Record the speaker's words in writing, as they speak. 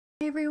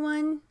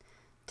everyone.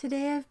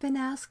 Today I've been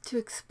asked to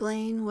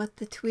explain what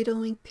the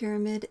TweedleWink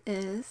pyramid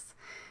is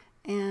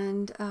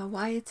and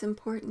why it's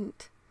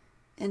important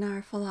in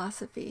our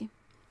philosophy.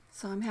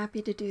 So I'm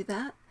happy to do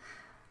that.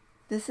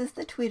 This is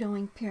the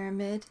TweedleWink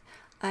pyramid.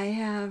 I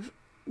have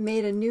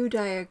made a new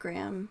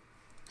diagram,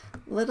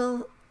 a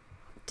little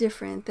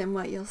different than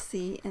what you'll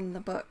see in the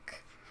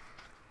book.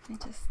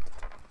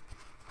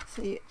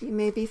 So you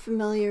may be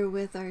familiar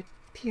with our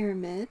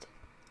pyramid,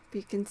 if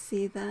you can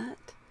see that.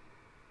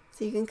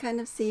 So you can kind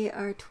of see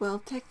our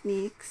 12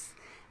 techniques,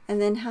 and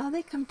then how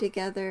they come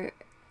together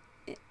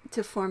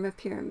to form a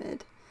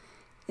pyramid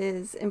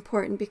is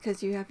important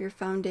because you have your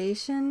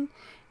foundation,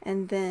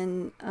 and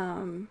then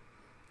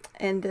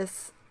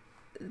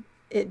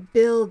it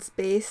builds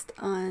based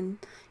on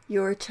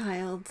your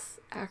child's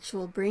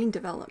actual brain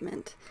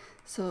development.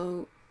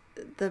 So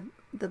the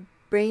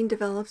brain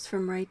develops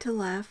from right to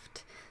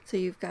left. So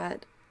you've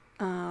got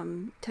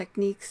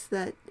techniques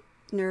that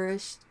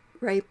nourish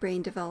right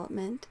brain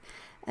development.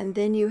 And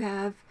then you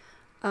have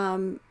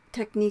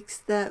techniques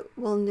that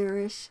will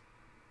nourish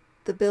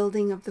the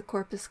building of the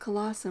corpus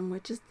callosum,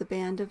 which is the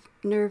band of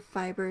nerve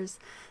fibers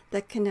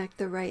that connect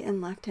the right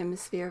and left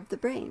hemisphere of the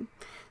brain.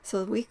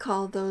 So we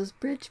call those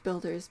bridge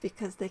builders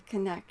because they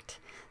connect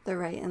the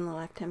right and the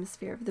left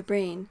hemisphere of the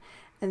brain.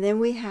 And then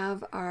we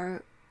have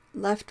our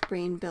left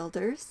brain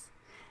builders.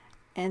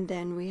 And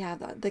then we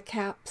have the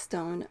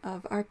capstone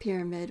of our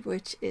pyramid,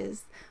 which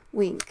is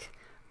Wink,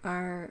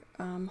 our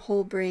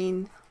whole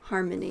brain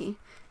harmony.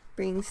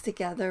 Brings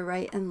together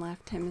right and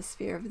left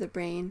hemisphere of the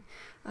brain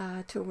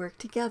to work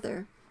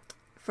together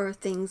for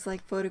things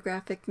like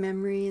photographic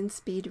memory and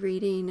speed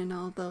reading and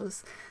all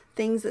those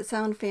things that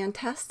sound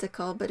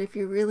fantastical, but if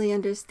you really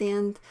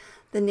understand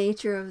the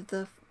nature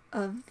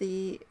of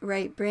the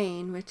right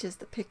brain, which is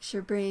the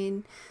picture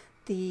brain,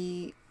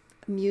 the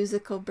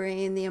musical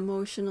brain, the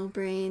emotional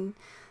brain,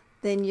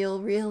 then you'll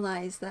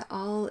realize that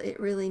all it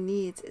really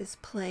needs is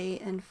play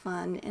and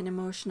fun and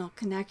emotional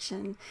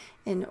connection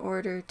in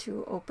order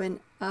to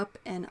open up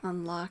and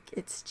unlock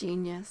its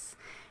genius.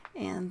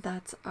 And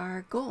that's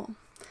our goal.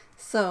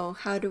 So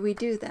how do we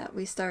do that?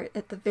 We start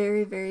at the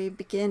very, very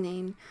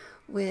beginning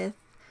with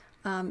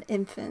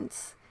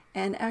infants.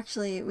 And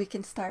actually, we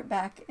can start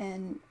back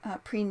in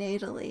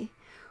prenatally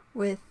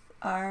with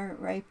our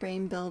right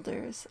brain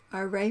builders.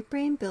 Our right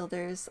brain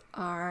builders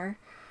are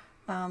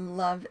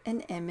love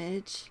and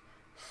image,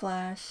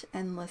 flash,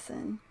 and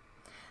listen.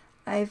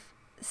 I've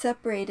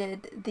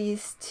separated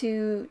these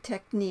two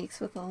techniques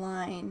with a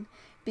line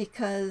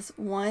because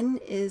one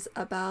is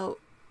about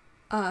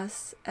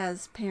us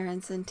as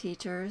parents and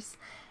teachers,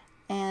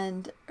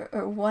 and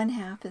one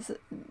half is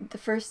the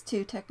first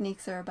two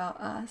techniques are about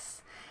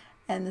us,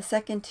 and the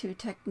second two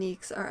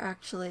techniques are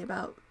actually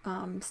about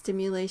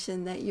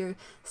stimulation that you're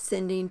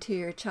sending to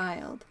your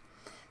child.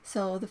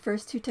 So the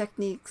first two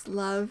techniques,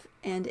 love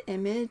and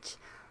image,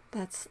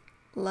 that's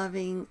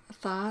loving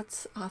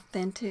thoughts,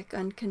 authentic,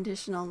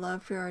 unconditional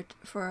love for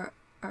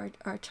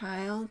our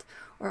child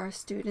or our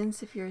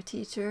students if you're a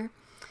teacher.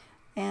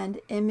 And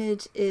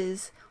image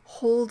is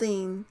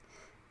holding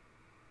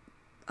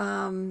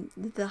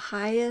the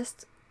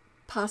highest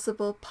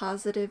possible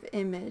positive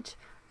image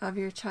of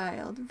your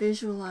child,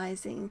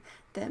 visualizing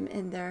them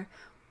in their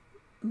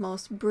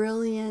most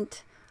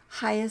brilliant,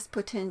 highest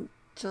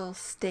potential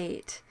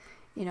state,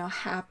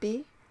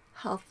 happy,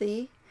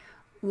 healthy,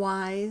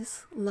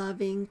 wise,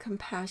 loving,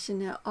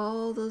 compassionate,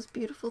 all those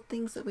beautiful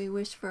things that we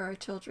wish for our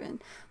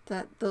children.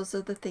 Those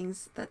are the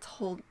things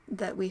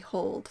that we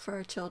hold for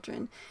our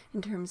children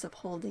in terms of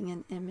holding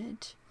an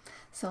image.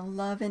 So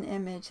love and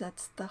image,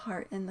 that's the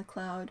heart in the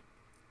cloud.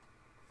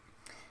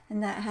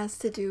 And that has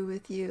to do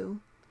with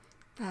you.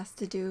 It has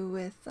to do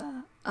with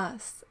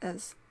us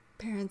as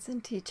parents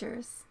and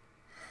teachers.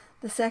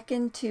 The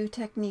second two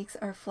techniques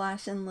are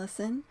flash and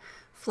listen.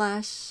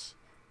 Flash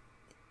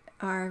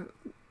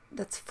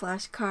that's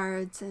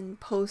flashcards and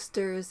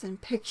posters and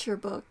picture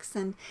books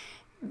and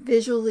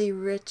visually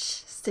rich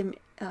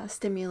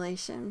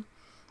stimulation.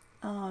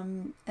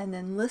 And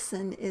then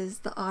listen is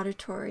the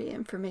auditory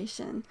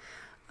information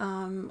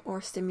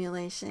or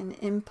stimulation,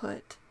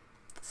 input,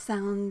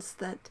 sounds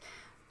that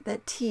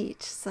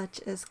teach, such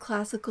as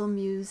classical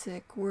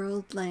music,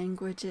 world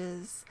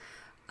languages,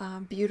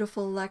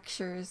 beautiful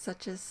lectures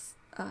such as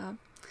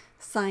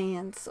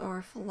science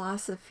or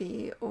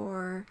philosophy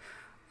or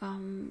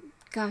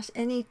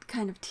any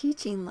kind of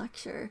teaching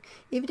lecture.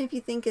 Even if you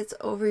think it's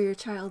over your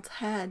child's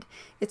head,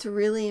 it's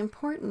really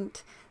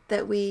important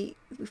that we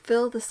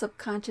fill the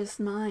subconscious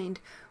mind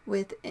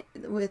with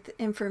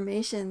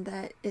information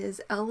that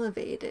is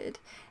elevated.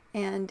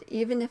 And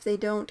even if they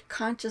don't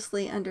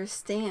consciously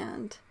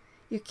understand,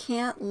 you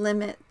can't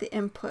limit the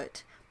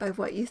input by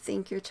what you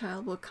think your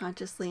child will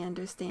consciously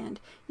understand.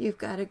 You've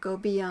got to go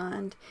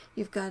beyond.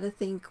 You've got to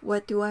think,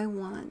 what do I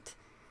want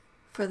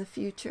for the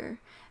future?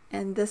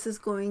 And this is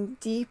going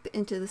deep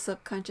into the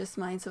subconscious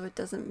mind, so it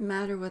doesn't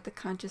matter what the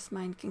conscious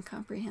mind can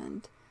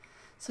comprehend.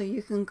 So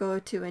you can go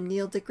to a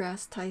Neil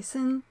deGrasse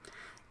Tyson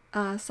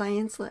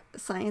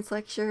science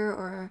lecture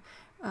or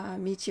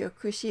Michio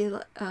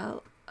Kushi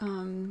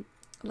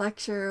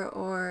lecture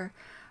or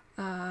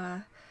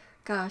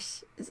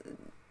gosh,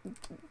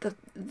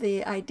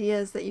 the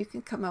ideas that you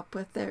can come up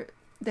with, they're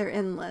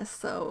endless.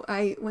 So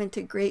I went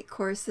to great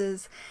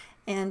courses,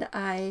 and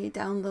I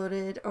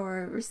downloaded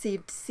or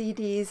received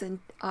CDs and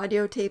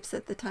audio tapes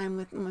at the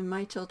time when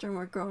my children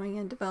were growing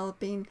and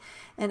developing,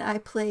 and I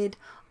played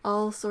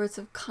all sorts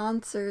of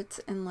concerts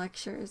and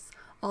lectures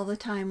all the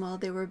time while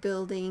they were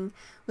building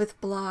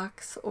with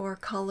blocks or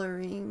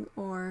coloring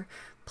or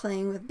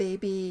playing with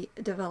baby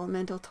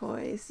developmental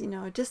toys. You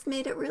know, just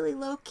made it really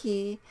low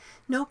key,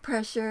 no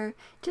pressure,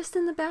 just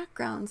in the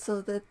background,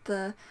 so that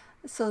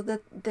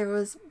there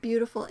was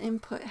beautiful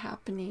input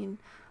happening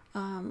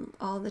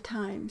all the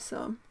time.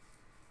 So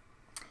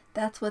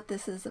that's what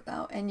this is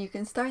about, and you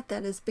can start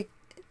that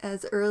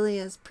as early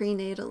as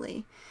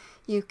prenatally.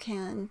 You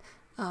can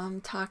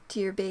talk to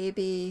your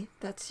baby.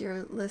 That's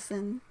your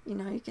listen. You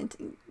know, you can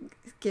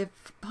give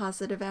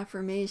positive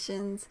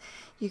affirmations.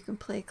 You can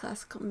play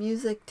classical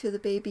music to the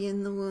baby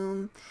in the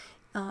womb.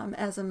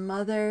 As a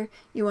mother,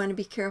 you want to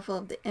be careful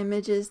of the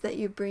images that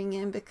you bring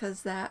in,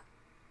 because that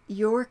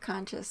your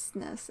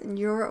consciousness and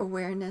your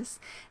awareness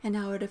and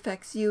how it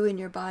affects you and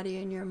your body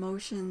and your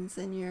emotions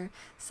and your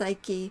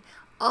psyche,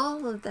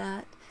 all of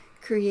that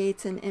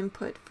creates an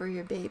input for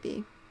your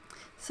baby.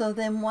 So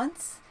then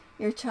once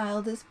your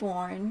child is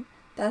born,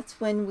 that's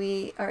when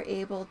we are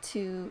able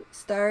to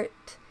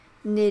start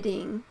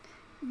knitting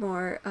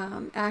more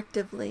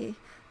actively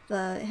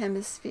the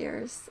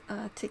hemispheres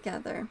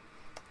together.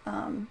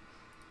 And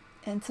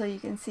so you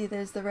can see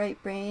there's the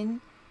right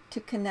brain. To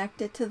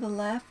connect it to the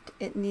left,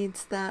 it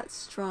needs that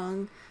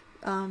strong,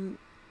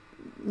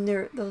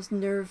 those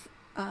nerve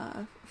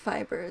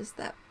fibers,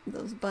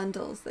 those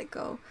bundles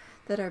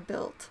that are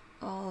built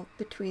all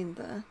between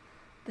the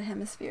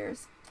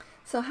hemispheres.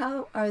 So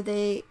how are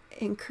they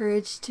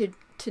encouraged to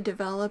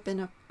develop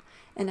in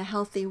a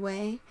healthy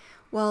way?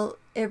 Well,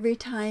 every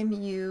time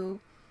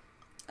you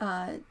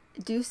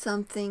do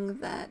something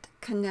that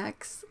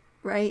connects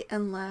right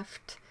and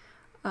left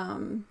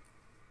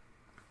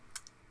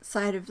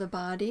side of the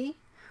body,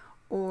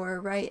 or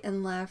right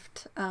and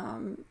left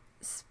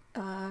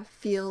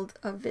field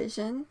of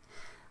vision,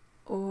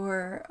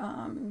 or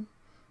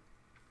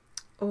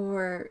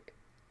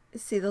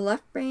see, the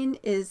left brain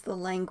is the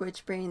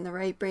language brain, the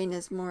right brain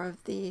is more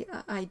of the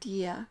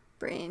idea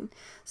brain.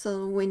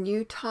 So when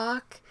you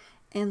talk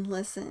and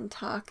listen,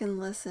 talk and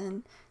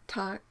listen,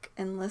 talk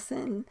and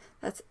listen,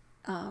 that's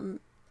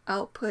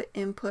output,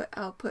 input,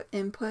 output,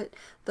 input.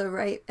 The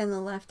right and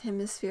the left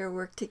hemisphere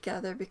work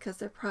together because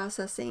they're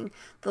processing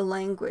the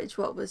language,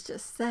 what was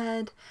just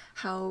said,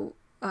 how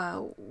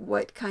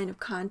what kind of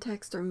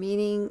context or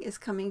meaning is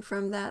coming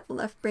from that. The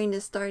left brain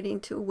is starting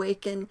to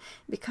awaken,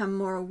 become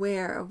more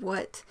aware of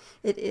what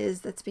it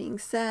is that's being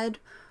said,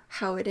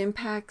 how it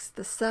impacts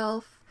the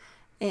self,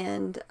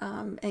 and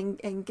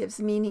gives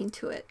meaning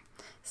to it.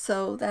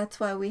 So that's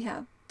why we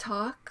have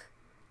talk.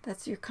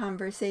 That's your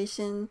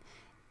conversation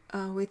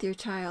with your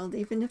child.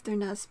 Even if they're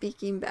not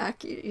speaking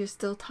back, you're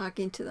still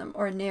talking to them.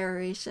 Or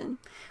narration,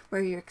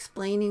 where you're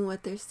explaining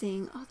what they're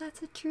seeing. Oh,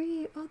 that's a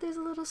tree. Oh, there's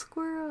a little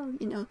squirrel.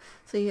 You know,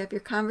 so you have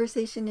your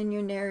conversation and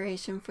your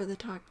narration for the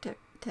talk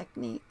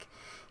technique.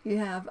 You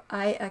have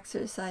eye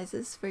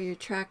exercises for your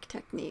track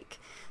technique.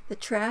 The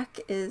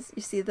track is,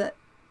 you see the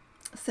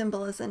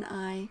symbol is an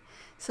eye.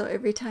 So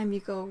every time you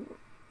go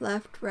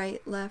left,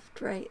 right,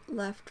 left, right,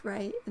 left,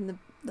 right, and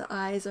the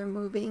eyes are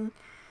moving.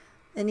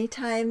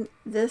 Anytime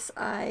this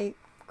eye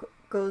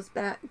goes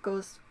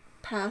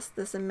past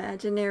this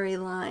imaginary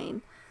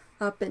line,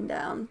 up and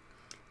down,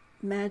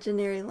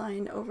 imaginary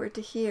line over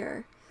to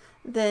here,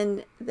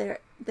 then the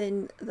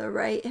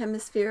right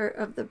hemisphere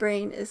of the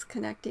brain is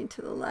connecting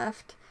to the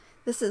left.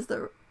 This is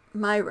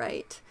my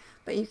right,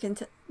 but you can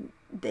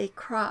they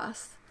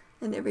cross,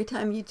 and every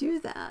time you do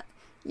that,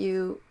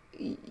 you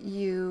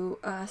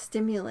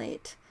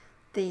stimulate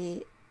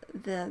the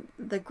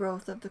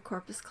growth of the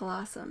corpus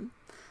callosum.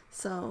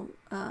 So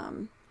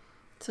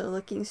so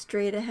looking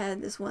straight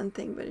ahead is one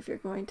thing, but if you're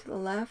going to the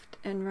left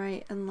and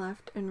right and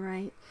left and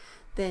right,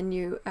 then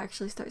you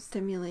actually start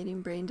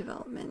stimulating brain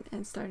development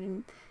and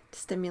starting to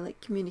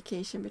stimulate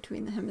communication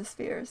between the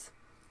hemispheres.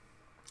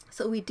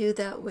 So we do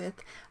that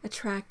with a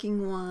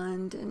tracking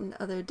wand and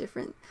other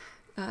different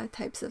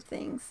types of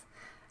things.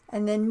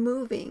 And then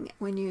moving,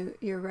 when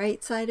your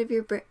right side of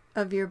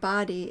your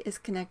body is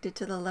connected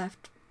to the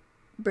left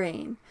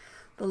brain.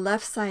 The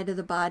left side of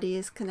the body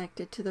is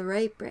connected to the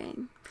right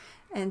brain.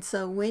 And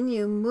so when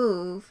you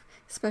move,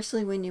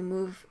 especially when you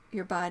move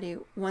your body,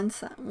 one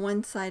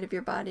side of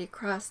your body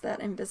across that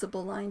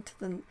invisible line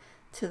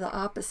to the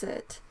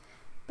opposite,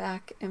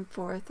 back and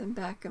forth and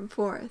back and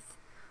forth,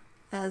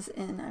 as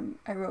in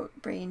I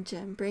wrote Brain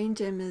Gym. Brain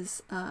Gym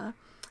is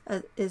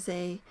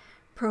a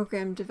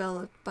program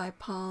developed by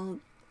Paul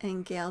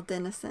and Gail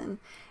Dennison,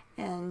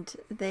 and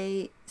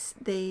they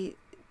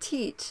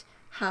teach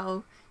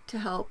how to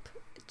help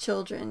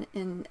children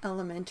in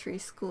elementary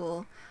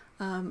school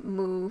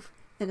move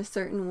in a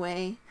certain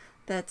way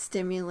that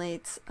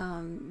stimulates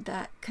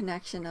that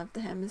connection of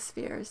the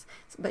hemispheres.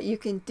 But you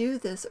can do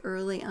this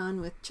early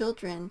on with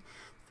children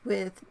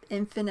with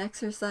infant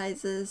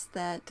exercises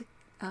that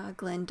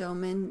Glenn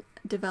Doman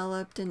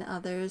developed and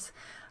others,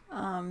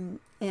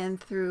 and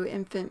through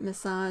infant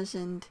massage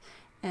and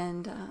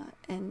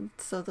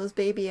so those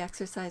baby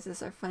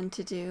exercises are fun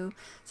to do.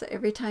 So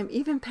every time,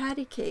 even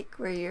patty cake,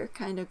 where you're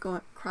kind of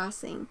going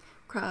crossing,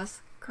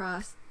 cross,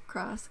 cross,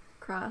 cross,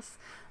 cross,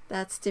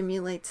 that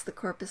stimulates the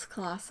corpus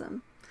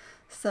callosum.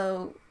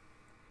 So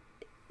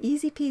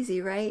easy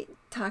peasy, right?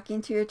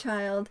 Talking to your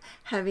child,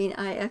 having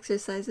eye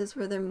exercises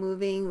where they're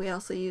moving. We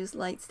also use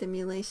light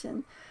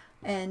stimulation,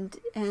 and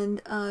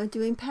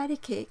doing patty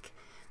cake.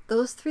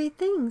 Those three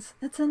things,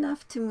 that's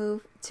enough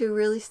to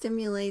really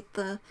stimulate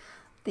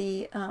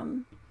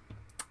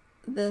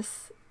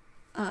this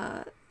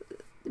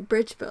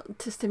bridge build,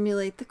 to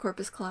stimulate the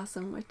corpus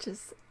callosum,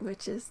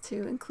 which is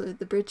to include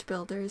the bridge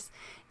builders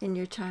in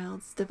your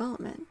child's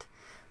development.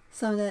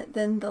 So that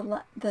then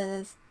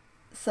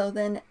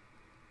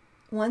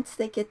once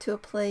they get to a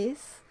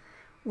place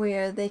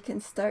where they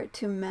can start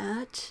to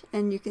match,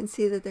 and you can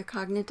see that their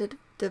cognitive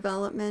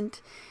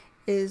development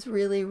is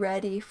really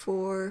ready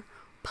for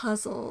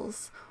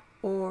puzzles,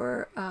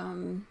 or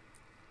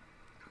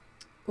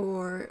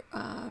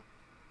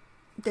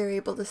they're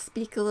able to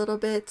speak a little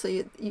bit. So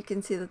you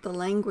can see that the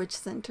language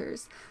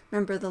centers,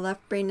 remember the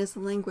left brain is the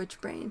language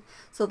brain,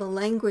 so the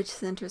language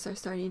centers are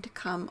starting to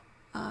come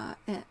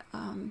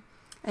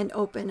and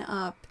open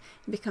up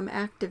and become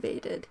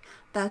activated.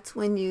 That's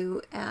when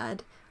you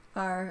add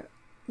our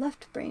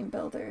left brain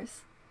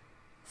builders.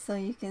 So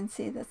you can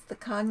see that's the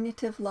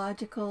cognitive,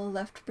 logical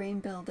left brain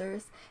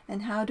builders.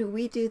 And how do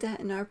we do that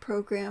in our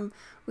program?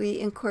 We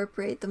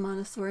incorporate the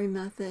Montessori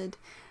method.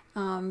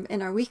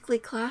 In our weekly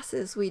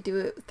classes, we do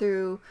it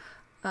through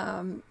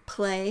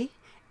play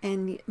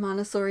and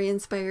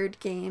Montessori-inspired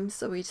games.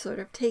 So we sort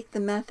of take the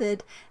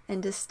method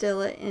and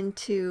distill it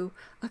into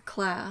a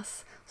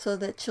class, so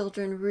that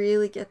children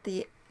really get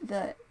the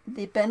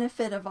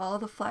benefit of all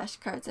the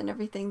flashcards and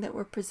everything that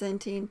we're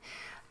presenting.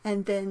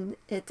 And then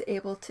it's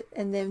able to,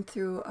 and then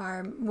through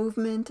our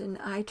movement and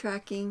eye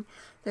tracking,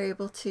 they're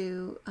able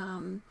to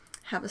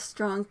have a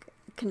strong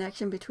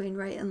connection between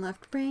right and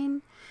left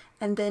brain.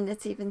 And then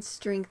it's even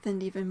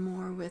strengthened even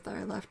more with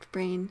our left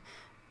brain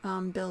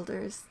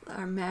builders,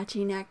 our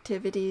matching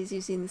activities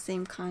using the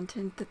same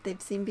content that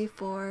they've seen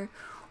before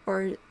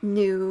or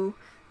new,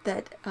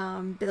 that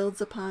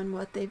builds upon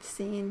what they've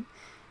seen.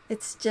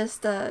 It's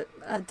just a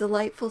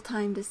delightful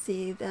time to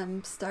see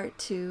them start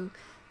to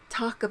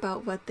talk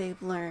about what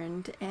they've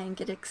learned and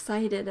get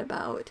excited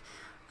about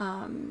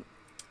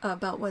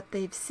what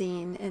they've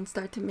seen, and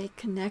start to make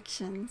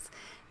connections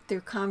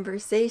through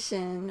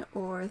conversation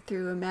or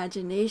through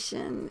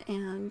imagination,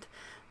 and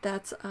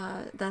that's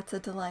a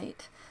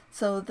delight.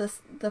 So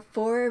the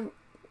four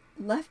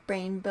left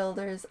brain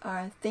builders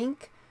are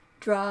think,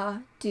 draw,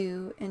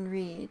 do, and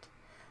read.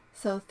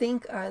 So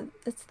think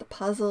it's the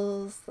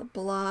puzzles, the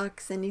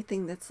blocks,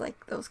 anything that's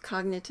like those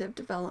cognitive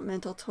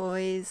developmental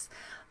toys,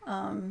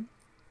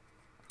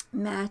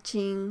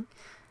 matching.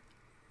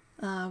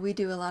 We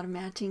do a lot of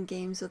matching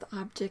games with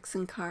objects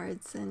and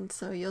cards, and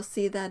so you'll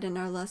see that in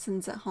our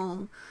lessons at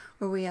home,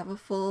 where we have a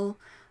full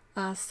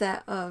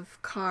set of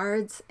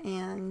cards,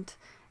 and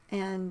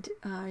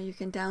you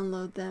can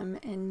download them,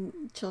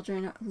 and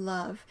children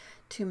love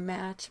to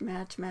match.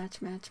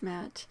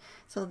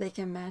 So they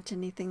can match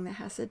anything that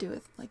has to do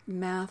with like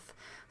math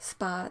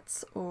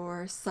spots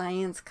or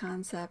science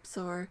concepts,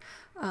 or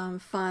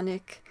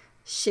phonic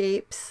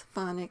shapes,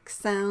 phonic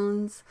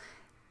sounds.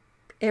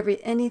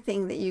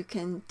 Anything that you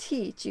can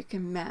teach, you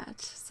can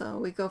match. So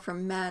we go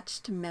from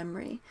match to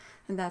memory,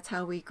 and that's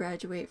how we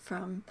graduate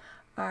from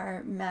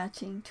our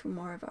matching to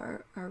more of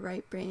our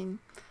right brain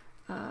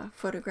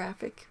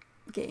photographic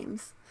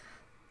games,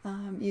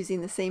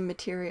 using the same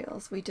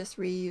materials. We just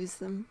reuse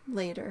them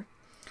later.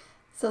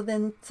 So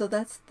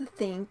that's the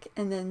think,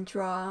 and then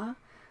draw.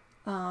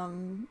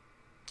 Going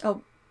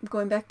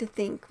back to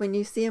think, when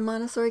you see a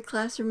Montessori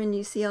classroom and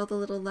you see all the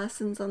little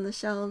lessons on the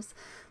shelves,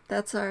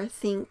 that's our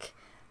think.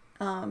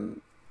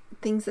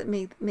 Things that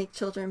make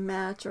children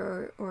match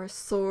or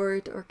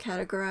sort or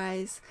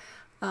categorize.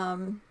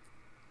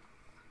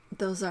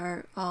 Those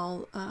are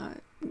all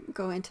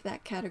go into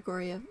that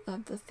category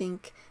of the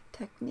think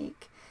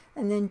technique.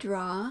 And then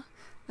draw,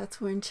 that's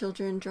when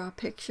children draw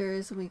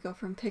pictures, and we go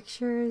from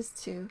pictures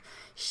to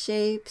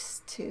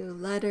shapes to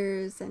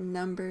letters and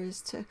numbers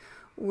to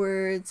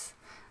words,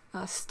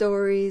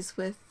 stories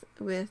with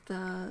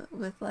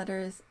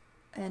letters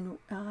and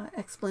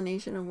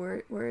explanation of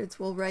words.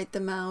 We'll write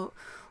them out,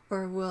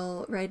 or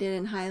we'll write it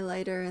in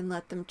highlighter and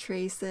let them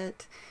trace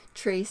it.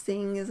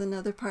 Tracing is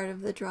another part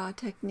of the draw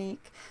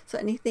technique. So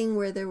anything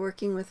where they're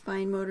working with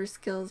fine motor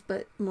skills,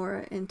 but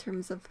more in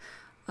terms of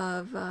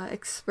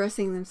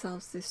expressing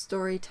themselves through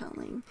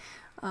storytelling,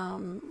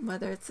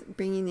 whether it's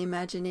bringing the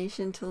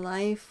imagination to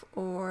life,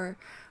 or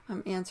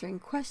answering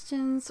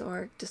questions,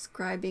 or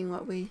describing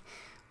what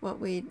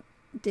we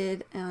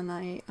did on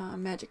a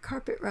magic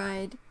carpet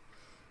ride.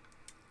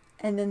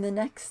 And then the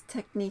next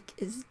technique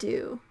is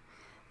do.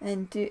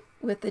 And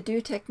with the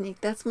do technique,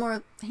 that's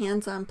more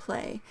hands-on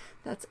play.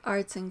 That's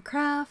arts and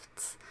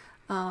crafts.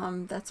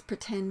 That's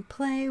pretend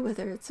play,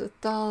 whether it's with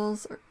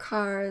dolls or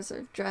cars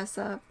or dress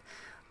up.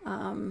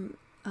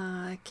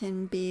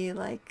 Can be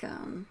like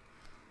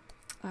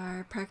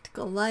our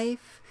practical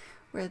life,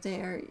 where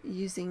they're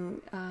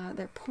using,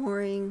 they're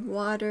pouring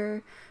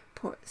water,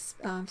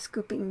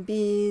 scooping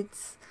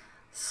beads,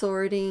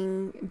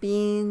 sorting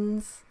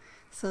beans.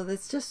 So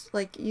that's just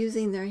like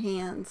using their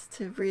hands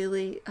to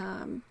really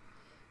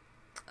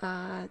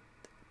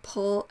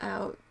pull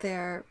out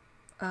their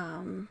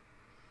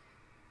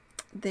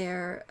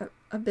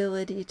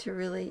ability to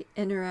really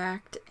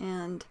interact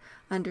and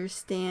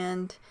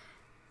understand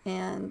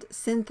and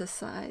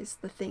synthesize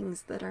the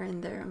things that are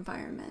in their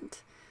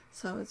environment.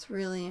 So it's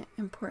really an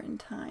important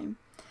time.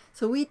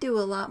 So we do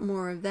a lot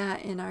more of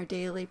that in our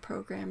daily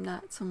program,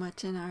 not so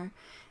much in our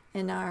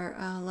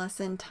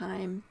lesson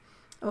time.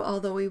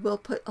 Although we will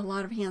put a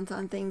lot of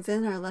hands-on things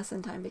in our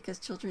lesson time because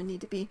children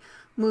need to be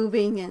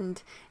moving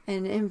and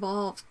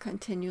involved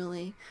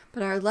continually.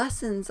 But our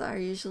lessons are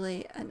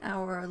usually an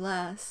hour or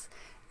less.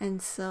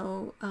 And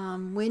so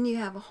when you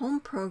have a home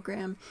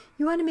program,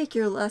 you want to make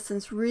your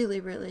lessons really,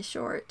 really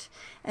short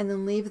and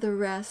then leave the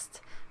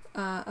rest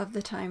of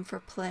the time for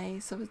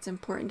play. So it's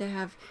important to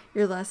have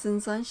your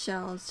lessons on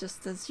shelves,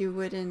 just as you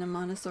would in a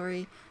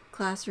Montessori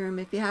classroom.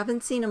 If you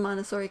haven't seen a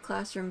Montessori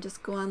classroom,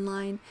 just go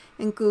online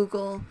and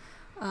Google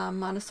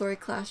Montessori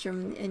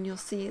classroom, and you'll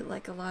see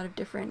like a lot of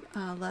different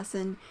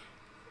lesson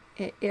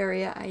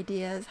area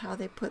ideas, how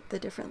they put the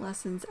different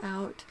lessons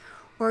out.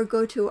 Or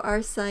go to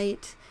our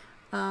site,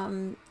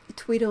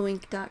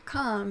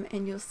 TweedleWink.com,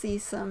 and you'll see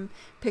some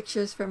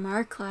pictures from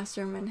our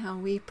classroom and how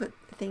we put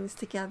things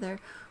together.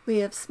 We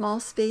have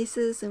small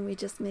spaces, and we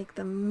just make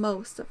the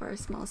most of our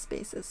small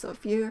spaces. So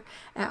if you're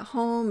at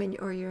home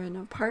or you're in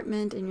an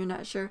apartment and you're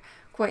not sure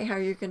quite how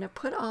you're going to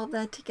put all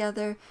that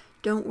together,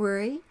 don't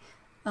worry.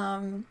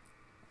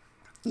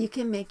 You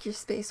can make your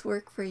space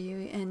work for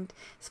you, and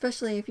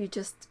especially if you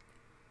just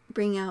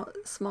bring out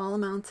small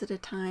amounts at a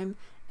time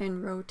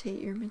and rotate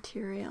your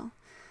material.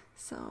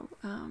 So,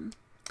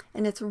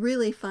 and it's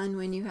really fun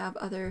when you have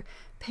other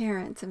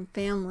parents and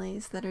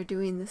families that are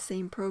doing the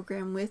same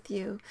program with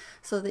you,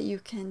 so that you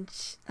can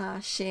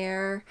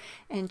share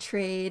and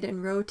trade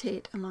and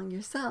rotate among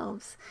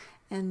yourselves,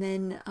 and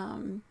then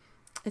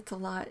it's a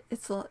lot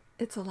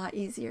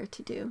easier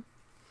to do.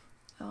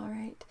 All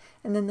right,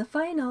 and then the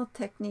final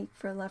technique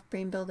for left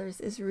brain builders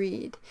is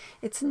read.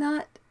 It's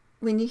not,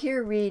 when you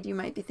hear read, you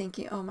might be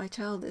thinking, oh, my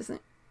child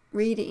isn't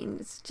reading,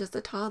 it's just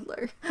a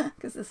toddler,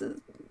 because this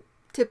is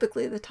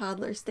typically the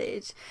toddler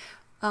stage.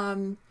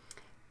 The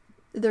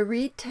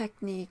read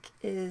technique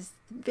is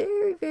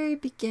very, very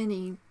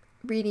beginning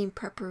reading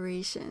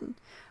preparation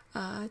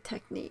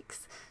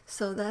techniques.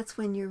 So that's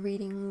when you're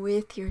reading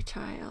with your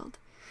child.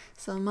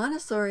 So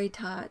Montessori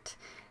taught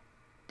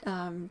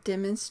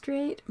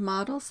demonstrate,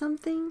 model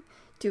something,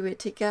 do it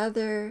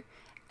together,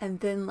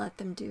 and then let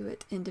them do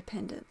it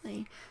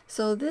independently.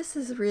 So this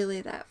is really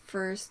that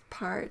first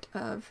part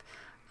of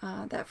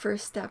that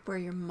first step where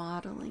you're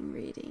modeling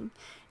reading,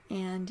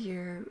 and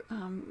you're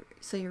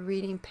so you're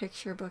reading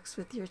picture books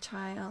with your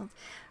child.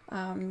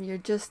 You're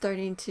just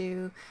starting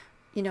to,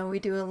 we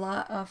do a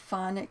lot of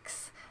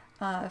phonics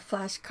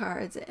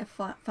flashcards,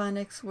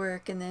 phonics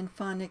work, and then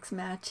phonics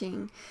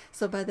matching.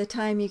 So by the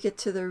time you get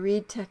to the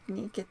read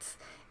technique,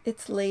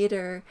 it's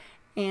later,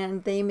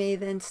 and they may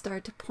then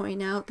start to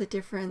point out the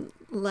different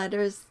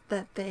letters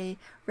that they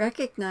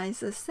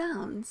recognize as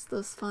sounds,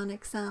 those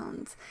phonic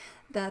sounds.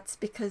 That's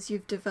because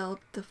you've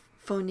developed the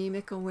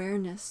phonemic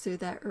awareness through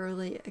that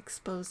early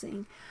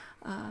exposure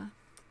to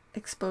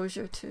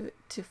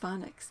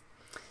phonics.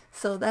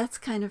 So that's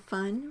kind of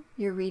fun.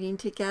 You're reading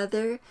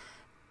together,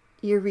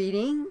 you're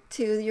reading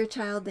to your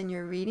child, then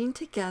you're reading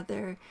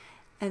together,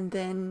 and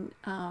then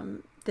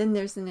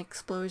there's an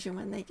explosion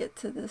when they get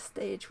to this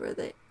stage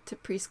to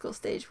preschool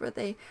stage, where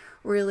they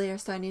really are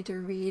starting to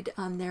read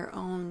on their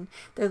own.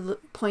 They're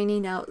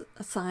pointing out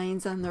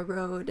signs on the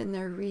road, and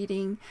they're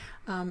reading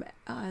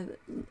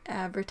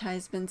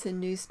advertisements in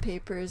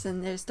newspapers,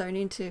 and they're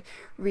starting to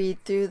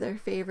read through their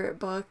favorite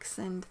books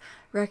and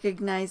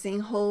recognizing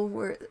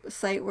whole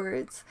sight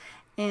words,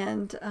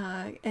 and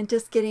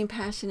just getting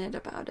passionate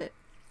about it.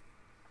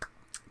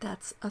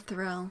 That's a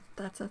thrill.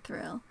 That's a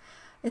thrill.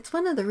 It's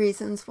one of the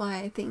reasons why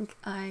I think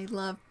I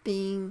love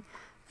being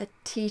a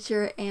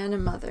teacher and a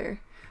mother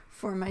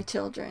for my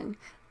children.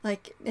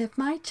 Like, if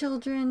my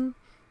children,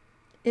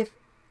 if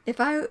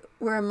I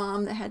were a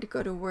mom that had to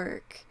go to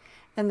work,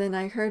 and then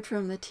I heard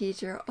from the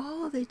teacher,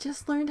 oh, they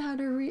just learned how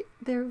to read,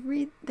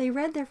 they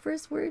read their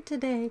first word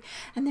today,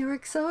 and they were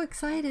so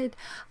excited,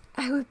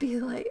 I would be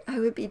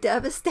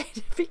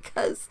devastated,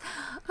 because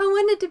I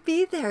wanted to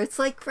be there. It's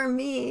like, for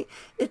me,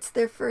 it's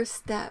their first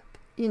step,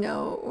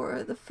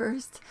 or the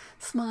first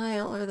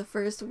smile or the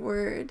first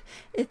word.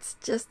 It's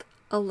just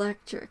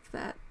electric,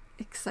 that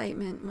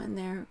excitement when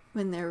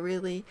they're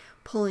really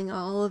pulling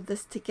all of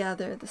this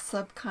together. The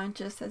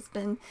subconscious has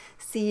been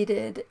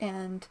seeded,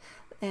 and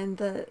and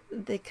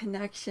the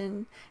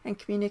connection and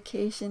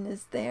communication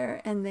is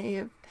there, and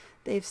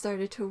they've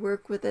started to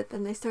work with it,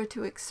 then they start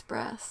to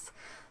express.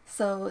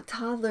 So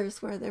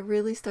toddlers, where they're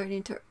really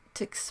starting to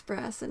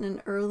express in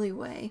an early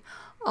way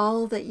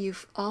all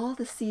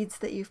the seeds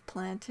that you've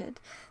planted,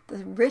 the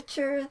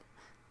richer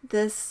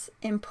this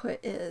input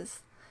is,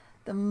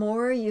 the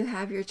more you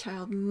have your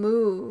child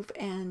move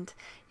and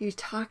you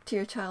talk to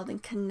your child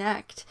and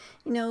connect.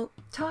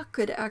 Talk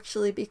could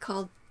actually be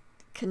called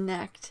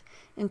connect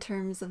in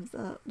terms of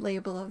the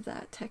label of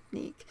that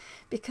technique,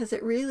 because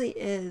it really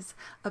is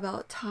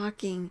about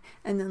talking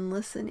and then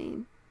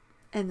listening,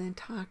 and then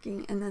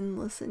talking and then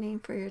listening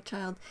for your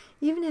child,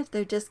 even if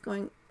they're just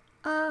going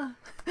as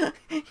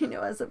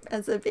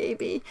a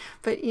baby.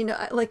 But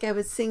like I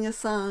would sing a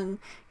song,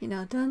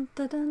 dun dun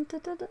dun dun dun,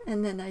 dun,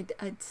 and then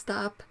I'd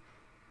stop,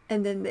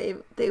 and then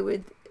they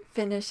would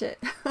finish it.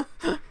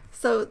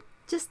 So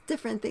just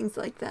different things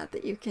like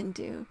that you can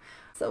do.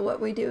 So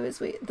what we do is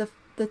the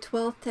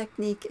 12th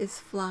technique is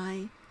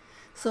fly.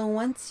 So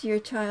once your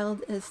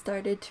child has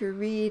started to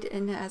read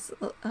and has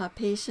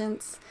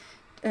patience,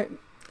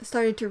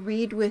 started to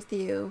read with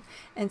you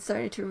and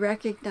started to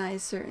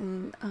recognize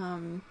certain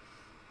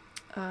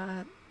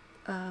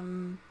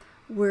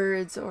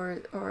words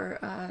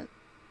or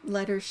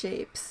letter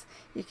shapes,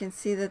 you can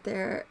see that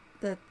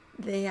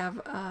they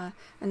have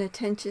an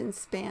attention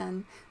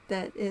span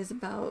that is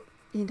about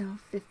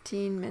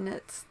 15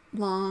 minutes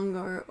long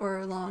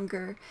or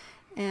longer,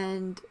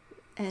 and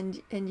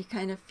you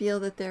kind of feel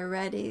that they're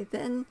ready.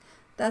 Then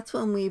that's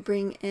when we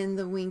bring in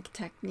the wink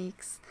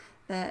techniques.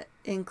 That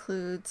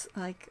includes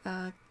like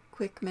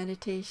quick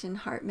meditation,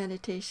 heart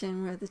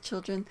meditation, where the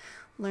children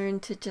learn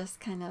to just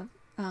kind of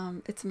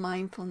it's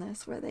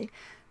mindfulness, where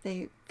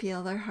they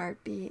feel their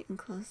heartbeat and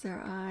close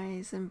their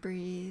eyes and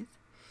breathe.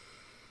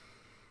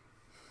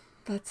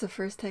 That's the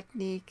first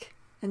technique.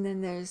 And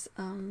then there's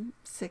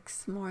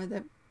 6 more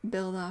that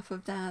build off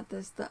of that.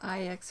 There's the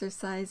eye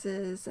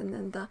exercises, and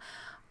then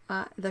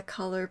the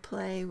color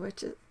play,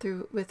 which is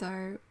with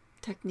our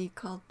technique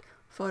called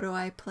photo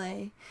eye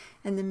play,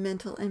 and the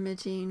mental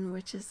imaging,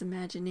 which is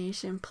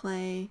imagination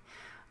play,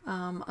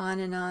 on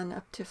and on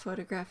up to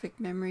photographic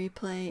memory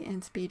play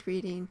and speed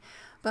reading.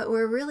 But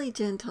we're really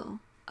gentle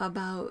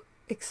about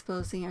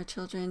exposing our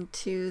children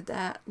to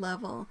that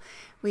level.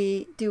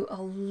 We do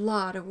a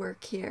lot of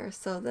work here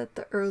so that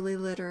the early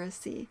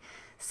literacy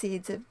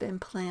seeds have been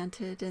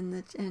planted, and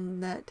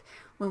that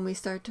when we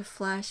start to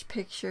flash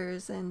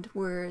pictures and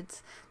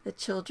words, the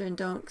children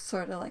don't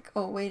sort of like,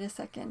 oh, wait a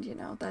second,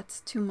 that's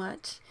too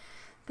much.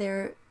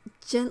 They're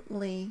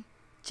gently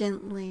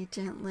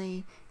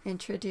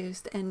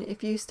introduced. And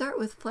if you start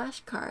with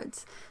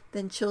flashcards,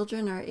 then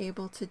children are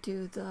able to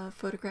do the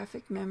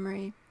photographic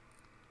memory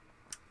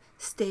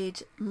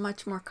stage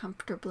much more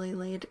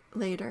comfortably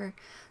later.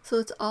 So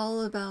it's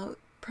all about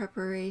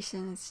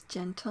preparation. It's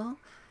gentle,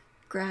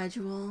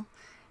 gradual,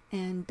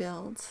 and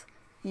builds.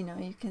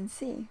 You can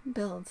see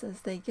builds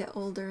as they get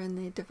older and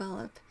they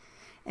develop.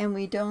 And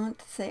we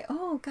don't say,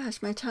 oh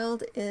gosh, my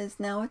child is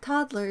now a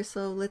toddler,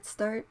 so let's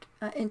start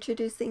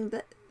introducing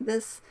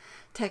this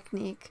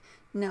technique.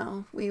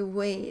 No, we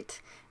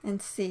wait and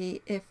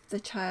see if the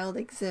child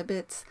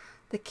exhibits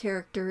the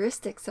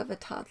characteristics of a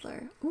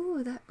toddler.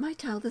 Ooh, my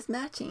child is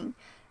matching.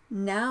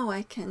 Now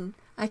I can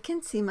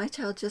see my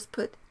child just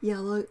put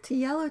yellow to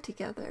yellow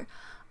together.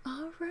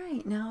 All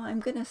right, now I'm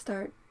going to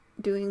start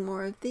doing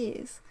more of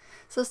these.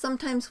 So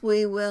sometimes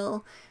we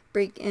will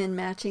bring in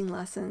matching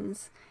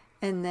lessons,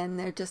 and then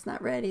they're just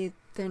not ready.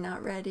 They're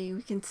not ready.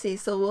 We can see.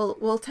 So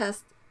we'll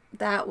test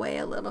that way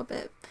a little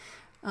bit.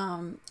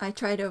 I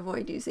try to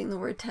avoid using the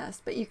word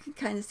test, but you can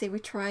kind of see we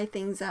try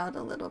things out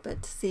a little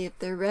bit to see if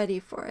they're ready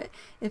for it.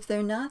 If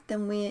they're not,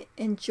 then we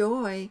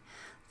enjoy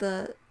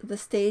the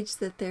stage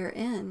that they're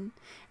in.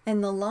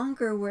 And the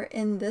longer we're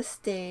in this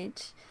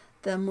stage,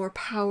 the more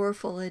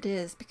powerful it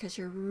is, because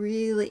you're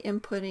really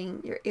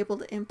you're able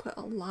to input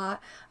a lot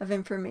of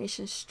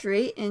information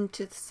straight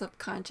into the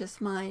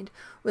subconscious mind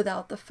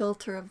without the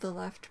filter of the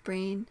left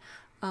brain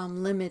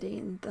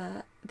limiting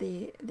the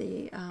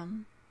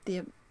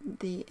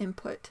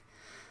input.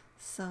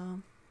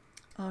 So,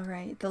 all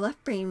right, the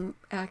left brain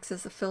acts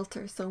as a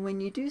filter. So when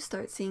you do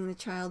start seeing the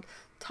child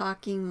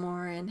talking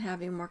more and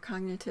having more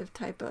cognitive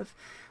type of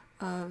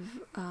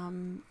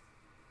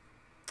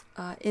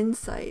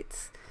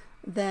insights,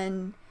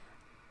 then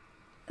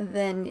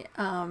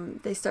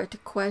they start to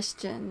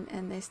question,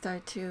 and they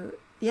start to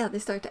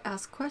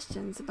ask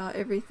questions about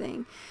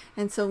everything.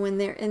 And so when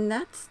they're in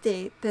that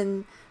state,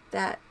 then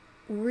that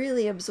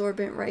really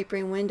absorbent right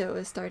brain window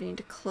is starting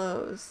to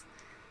close.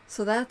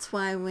 So that's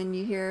why when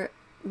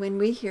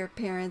we hear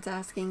parents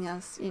asking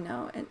us,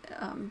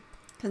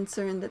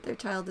 concerned that their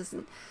child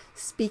isn't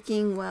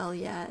speaking well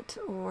yet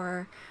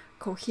or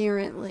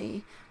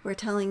coherently, we're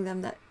telling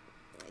them that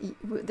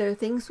there are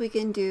things we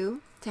can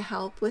do to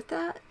help with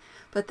that,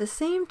 but at the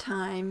same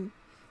time,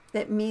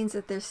 that means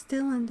that they're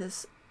still in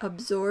this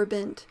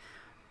absorbent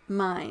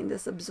mind,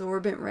 this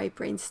absorbent right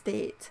brain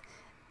state.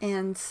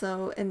 And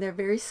they're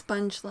very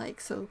sponge-like.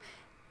 So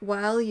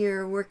while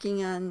you're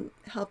working on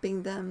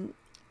helping them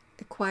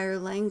acquire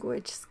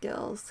language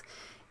skills,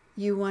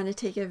 you want to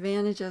take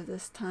advantage of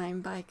this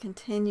time by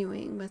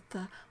continuing with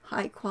the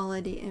high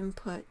quality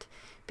input,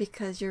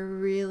 because you're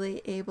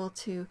really able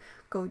to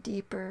go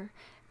deeper,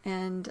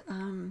 and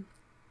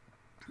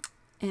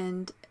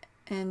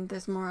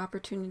there's more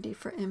opportunity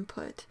for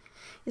input.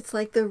 It's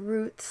like the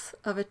roots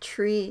of a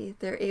tree.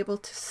 They're able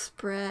to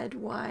spread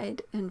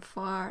wide and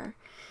far.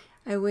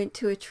 I went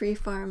to a tree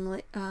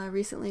farm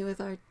recently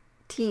with our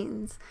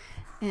teens,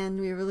 and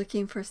we were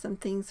looking for some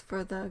things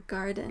for the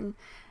garden.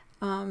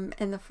 And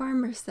the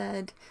farmer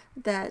said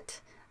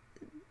that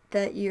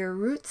your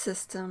root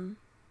system,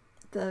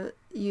 the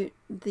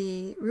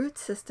root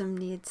system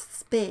needs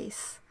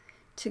space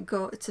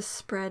to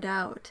spread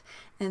out.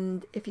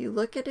 And if you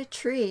look at a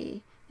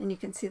tree, and you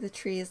can see the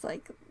tree is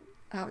like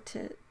out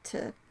to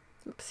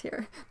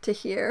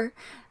here,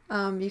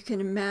 you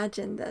can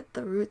imagine that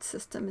the root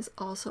system is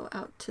also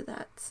out to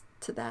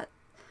that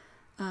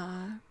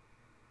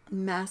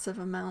massive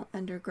amount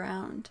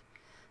underground.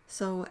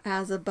 So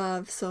as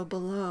above, so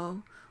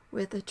below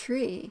with a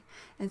tree.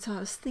 And so I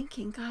was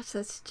thinking, gosh,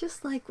 that's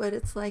just like what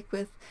it's like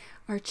with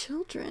our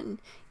children.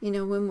 You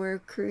know, when we're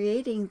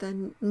creating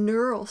the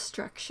neural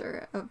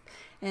structure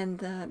and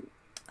the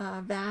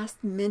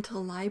vast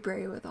mental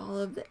library with all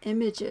of the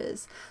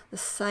images, the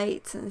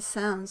sights and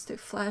sounds through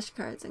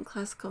flashcards and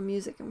classical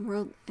music and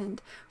world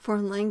and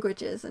foreign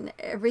languages and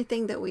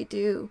everything that we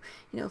do,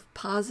 you know,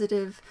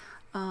 positive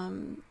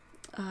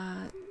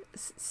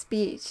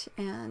speech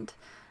and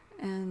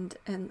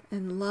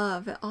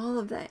love, all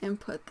of that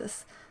input,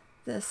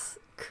 this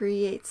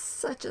creates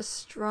such a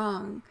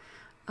strong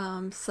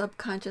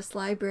subconscious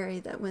library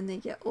that when they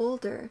get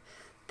older,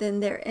 then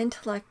their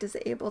intellect is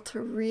able to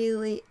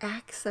really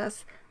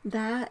access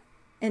that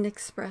and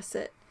express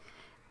it.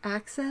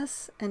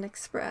 Access and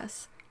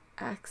express.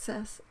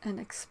 Access and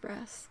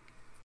express.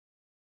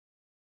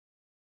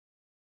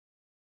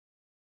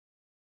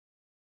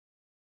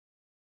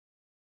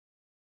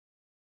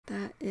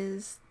 That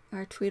is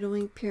our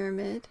TweedleWink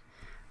pyramid,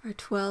 our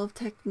 12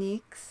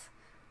 techniques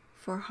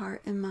for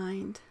heart and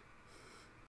mind.